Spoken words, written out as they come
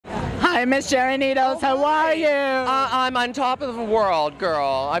Hey, Miss Sharon, how are you? I'm on top of the world,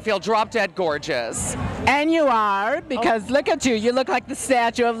 girl. I feel drop dead gorgeous. And you are, because look at you. You look like the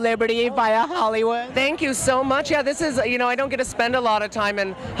Statue of Liberty via Hollywood. Thank you so much. Yeah, this is, you know, I don't get to spend a lot of time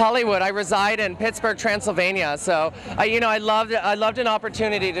in Hollywood. I reside in Pittsburgh, Transylvania. So, I loved an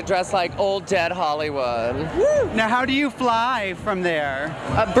opportunity to dress like old dead Hollywood. Woo. Now, how do you fly from there?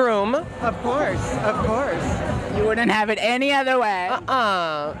 A broom. Of course, of course. You wouldn't have it any other way.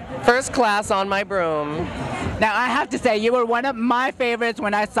 First class on my broom. Now, I have to say, you were one of my favorites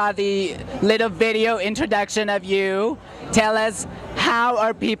when I saw the little video introduction of you. Tell us, how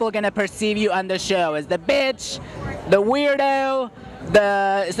are people going to perceive you on the show? Is the bitch, the weirdo,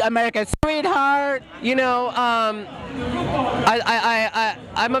 the American sweetheart? You know,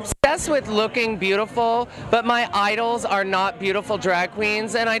 I'm obsessed with looking beautiful, but my idols are not beautiful drag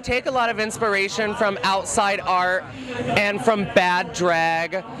queens, and I take a lot of inspiration from outside art and from bad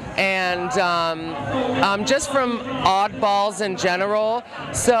drag and just from oddballs in general.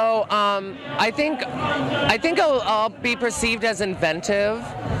 So I think I'll be perceived as inventive.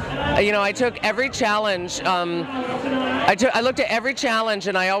 You know, I took every challenge. I looked at every challenge,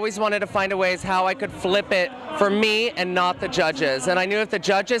 and I always wanted to find a ways how I could flip it for me and not the judges. And I knew if the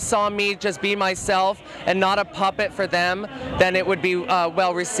judges saw me just be myself and not a puppet for them, then it would be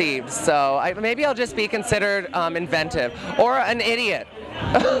well received. So maybe I'll just be considered inventive or an idiot.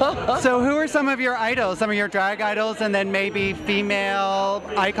 So who are some of your idols, some of your drag idols, and then maybe female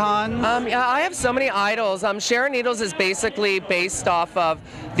icons? Yeah, I have so many idols. Sharon Needles is basically based off of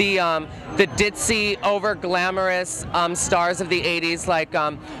the ditzy, over-glamorous stars of the 80s like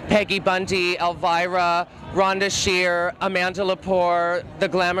Peggy Bundy, Elvira, Rhonda Shear, Amanda Lepore, the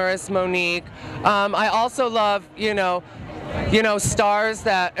glamorous Monique. I also love, you know, stars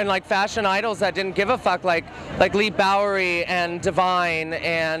that, and like fashion idols that didn't give a fuck, like Lee Bowery and Divine,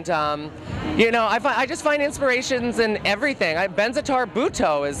 and you know, I just find inspirations in everything. Benzitar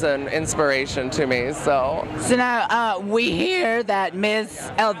Bhutto is an inspiration to me. So now we hear that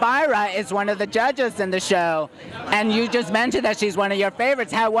Ms. Elvira is one of the judges in the show, and you just mentioned that she's one of your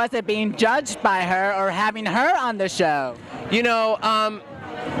favorites. How was it being judged by her or having her on the show? You know,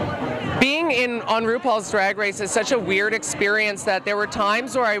 being on RuPaul's Drag Race is such a weird experience that there were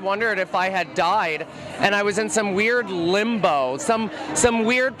times where I wondered if I had died and I was in some weird limbo, some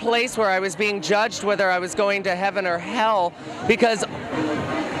weird place where I was being judged whether I was going to heaven or hell, because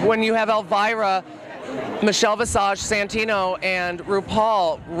when you have Elvira, Michelle Visage, Santino, and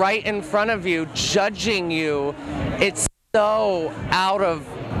RuPaul right in front of you judging you, it's so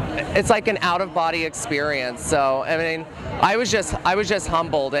it's like an out-of-body experience. So I mean, I was just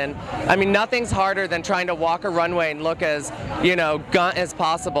humbled, and I mean, nothing's harder than trying to walk a runway and look as, you know, gunt as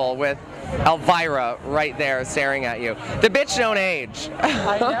possible with Elvira right there staring at you. The bitch don't age.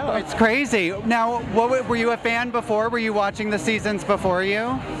 I know, it's crazy. Now, were you a fan before? Were you watching the seasons before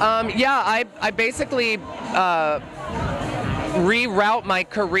you? Yeah, I basically reroute my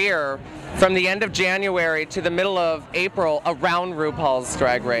career from the end of January to the middle of April around RuPaul's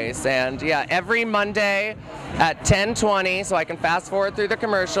Drag Race. And yeah, every Monday at 10:20, so I can fast forward through the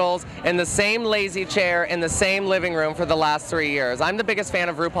commercials, in the same lazy chair in the same living room for the last 3 years. I'm the biggest fan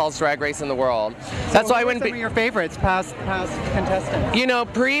of RuPaul's Drag Race in the world. That's why some of your favorites, past contestants? You know,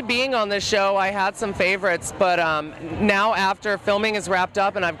 pre-being on this show, I had some favorites, but now after filming is wrapped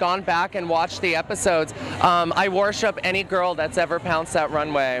up and I've gone back and watched the episodes, I worship any girl that's ever pounced that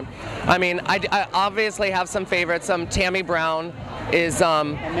runway. I mean, I obviously have some favorites. Tammy Brown is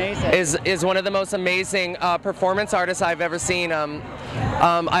one of the most amazing performance artists I've ever seen.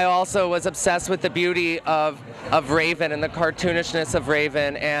 I also was obsessed with the beauty of Raven and the cartoonishness of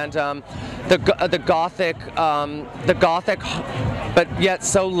Raven, and the gothic but yet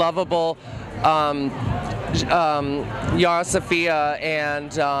so lovable Yara Sofia,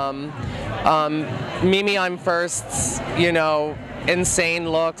 and Mimi I'm First's, you know, insane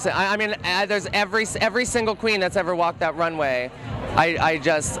looks. I mean, there's every single queen that's ever walked that runway. I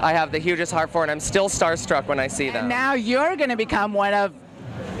have the hugest heart for it, and I'm still starstruck when I see them. And now you're going to become one of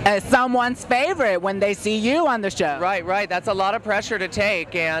someone's favorite when they see you on the show. Right. That's a lot of pressure to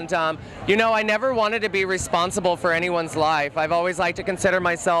take, and you know, I never wanted to be responsible for anyone's life. I've always liked to consider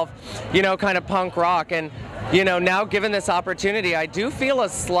myself, you know, kind of punk rock, and you know, now given this opportunity, I do feel a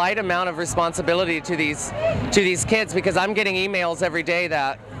slight amount of responsibility to these kids, because I'm getting emails every day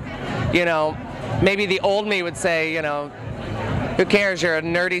that, you know, maybe the old me would say, you know, Who cares? You're a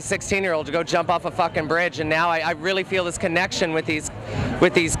nerdy 16-year-old to go jump off a fucking bridge, and now I really feel this connection with these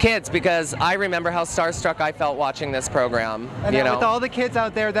kids because I remember how starstruck I felt watching this program. And you know, with all the kids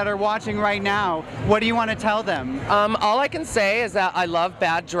out there that are watching right now, what do you want to tell them? all I can say is that I love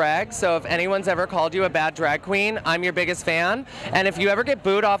bad drag, so if anyone's ever called you a bad drag queen, I'm your biggest fan. And if you ever get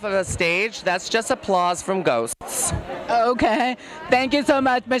booed off of a stage, that's just applause from ghosts. Okay. Thank you so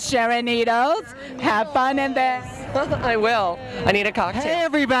much, Miss Sharon Needles. Have fun in there. I will. I need a cocktail. Hey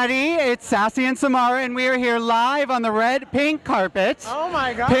everybody, it's Sassy and Samara, and we are here live on the pink carpet. Oh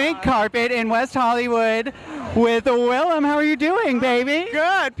my God. Pink carpet in West Hollywood with Willam. How are you doing, baby?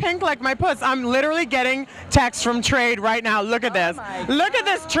 Good. Pink like my puss. I'm literally getting texts from Trade right now. Look at this. Look at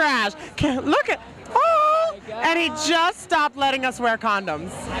this trash. Look at. Oh! And he just stopped letting us wear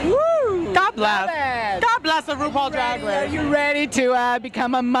condoms. Woo! God bless. God bless the RuPaul Drag Are Race. you ready to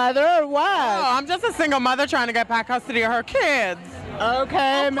become a mother or what? Oh, I'm just a single mother trying to get back custody of her kids.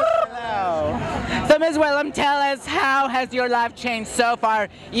 Okay, Ms. Willam. So, Ms. Willam, tell us, how has your life changed so far,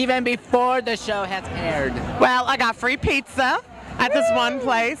 even before the show has aired? Well, I got free pizza at this one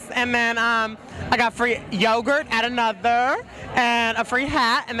place, and then I got free yogurt at another, and a free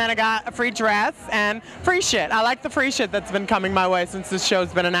hat, and then I got a free dress and free shit. I like the free shit that's been coming my way since this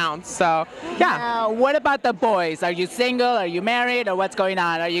show's been announced. So, yeah. Now, what about the boys? Are you single? Are you married? Or what's going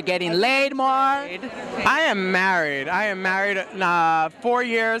on? Are you getting laid more? I am married. I am married 4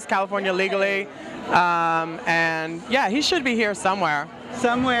 years, California legally, and yeah, he should be here somewhere.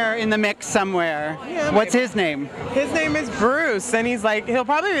 Somewhere in the mix somewhere. Yeah, What's his name? His name is Bruce, and he'll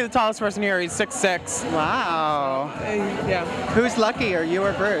probably be the tallest person here. He's 6'6". Wow. Yeah. Who's luckier, you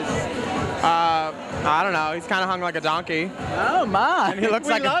or Bruce? I don't know. He's kind of hung like a donkey. Oh, my. And he looks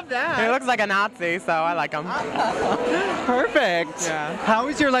We love that. He looks like a Nazi, so I like him. Perfect. Yeah. How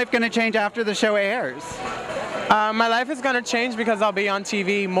is your life going to change after the show airs? My life is going to change because I'll be on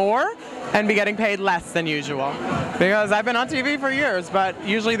TV more and be getting paid less than usual. Because I've been on TV for years, but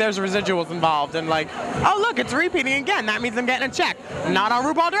usually there's residuals involved. And like, oh look, it's repeating again. That means I'm getting a check. Not on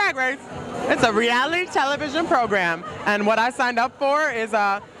RuPaul Drag Race. It's a reality television program. And what I signed up for is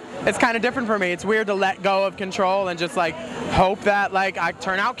it's kind of different for me. It's weird to let go of control and just like hope that like I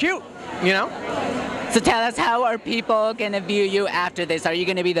turn out cute, you know? So tell us, how are people going to view you after this? Are you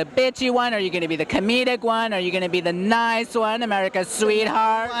going to be the bitchy one? Are you going to be the comedic one? Are you going to be the nice one, America's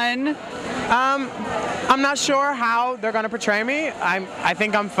sweetheart one? I'm not sure how they're going to portray me. I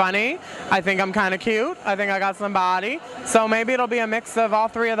think I'm funny. I think I'm kind of cute. I think I got some body. So maybe it'll be a mix of all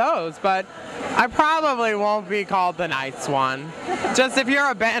three of those. But I probably won't be called the nice one. Just if you're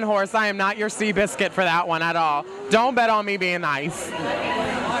a betting horse, I am not your Seabiscuit for that one at all. Don't bet on me being nice.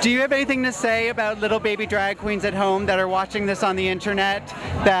 Do you have anything to say about little baby drag queens at home that are watching this on the internet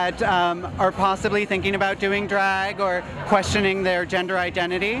that are possibly thinking about doing drag or questioning their gender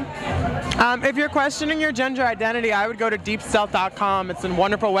identity? If you're questioning your gender identity, I would go to deepstealth.com. It's a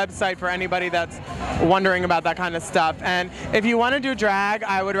wonderful website for anybody that's wondering about that kind of stuff. And if you want to do drag,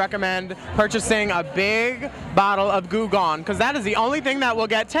 I would recommend purchasing a big bottle of Goo Gone, because that is the only thing that will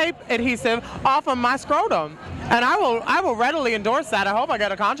get tape adhesive off of my scrotum. And I will readily endorse that. I hope I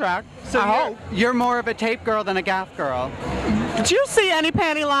get a contract. So I hope. you're more of a tape girl than a gaff girl. Did you see any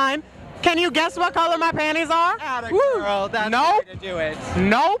panty line? Can you guess what color my panties are? Girl, that's Nope. the way to do it.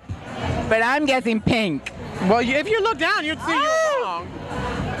 Nope. But I'm guessing pink. Well, if you look down, you'd see you're wrong.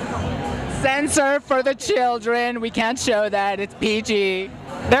 Censor for the children. We can't show that. It's PG.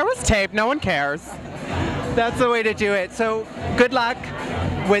 There was tape. No one cares. That's the way to do it. So good luck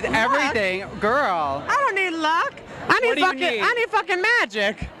with everything, girl. I don't need luck. What do you need? I need fucking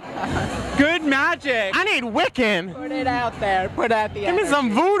magic. Good magic. I need Wiccan. Put it out there. Put out the Give me some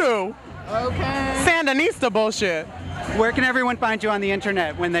voodoo. Okay. Sandinista bullshit. Where can everyone find you on the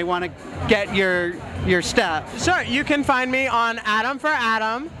internet when they want to get your stuff? Sure, you can find me on Adam for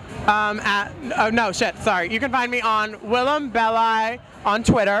Adam. You can find me on Willam Belli on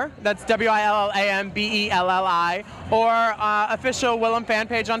Twitter. That's WILLAMBELLI, or official Willam fan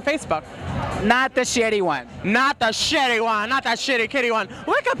page on Facebook. Not the shitty one. Not the shitty one, not that shitty kitty one.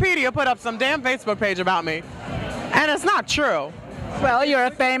 Wikipedia put up some damn Facebook page about me, and it's not true. Well, you're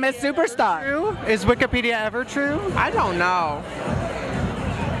a famous superstar. True? Is Wikipedia ever true? I don't know.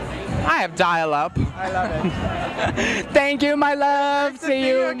 I have dial-up. I love it. Thank you, my love. See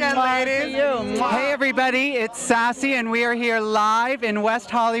you again, Mwah. ladies. See you. Mwah. Hey everybody, it's Sassy and we are here live in West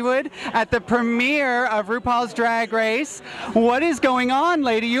Hollywood at the premiere of RuPaul's Drag Race. What is going on,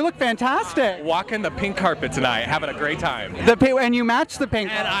 lady? You look fantastic. Walking the pink carpet tonight, having a great time. And you match the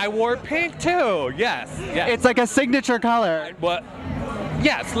pink. And I wore pink too, yes. It's like a signature color. What?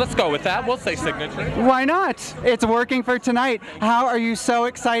 Yes, let's go with that. We'll say signature. Why not? It's working for tonight. How are you so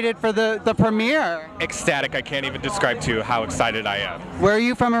excited for the premiere? Ecstatic. I can't even describe to you how excited I am. Where are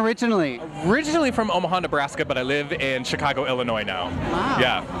you from originally? Originally from Omaha, Nebraska, but I live in Chicago, Illinois now. Wow.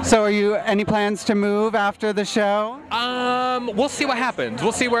 Yeah. So are you any plans to move after the show? We'll see what happens.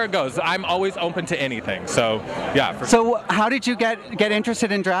 We'll see where it goes. I'm always open to anything. So, yeah. So how did you get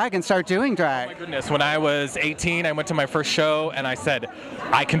interested in drag and start doing drag? Oh my goodness, when I was 18, I went to my first show and I said,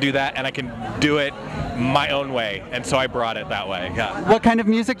 I can do that and I can do it my own way. And so I brought it that way, yeah. What kind of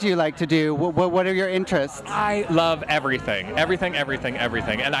music do you like to do? What are your interests? I love everything. Everything.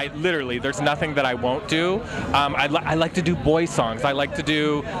 And I literally, there's nothing that I won't do. I like to do boy songs. I like to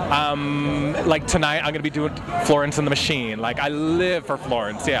do, like tonight, I'm going to be doing Florence and the Machine. Like, I live for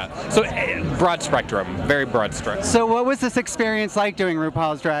Florence, yeah. So, broad spectrum, very broad spectrum. So what was this experience like doing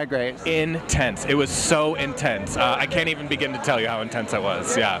RuPaul's Drag Race? Intense. It was so intense. I can't even begin to tell you how intense it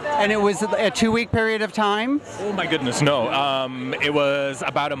was, yeah. And it was a 2-week period of time? Oh my goodness, no. It was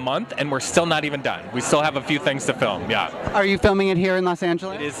about a month and we're still not even done. We still have a few things to film, yeah. Are you filming it here in Los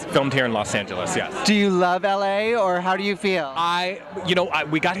Angeles? It is filmed here in Los Angeles, yes. Do you love LA or how do you feel?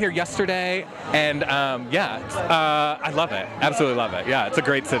 We got here yesterday and I love it. Absolutely love it. Yeah, it's a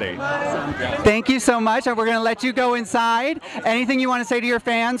great city. Thank you so much. And we're going to let you go inside. Anything you want to say to your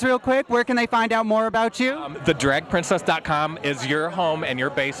fans real quick? Where can they find out more about you? TheDragPrincess.com is your home and your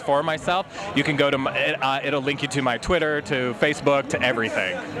base for myself. You can go to, it'll link you to my Twitter, to Facebook, to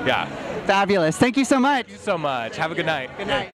everything. Yeah. Fabulous. Thank you so much. Thank you so much. Have a good night. Good night.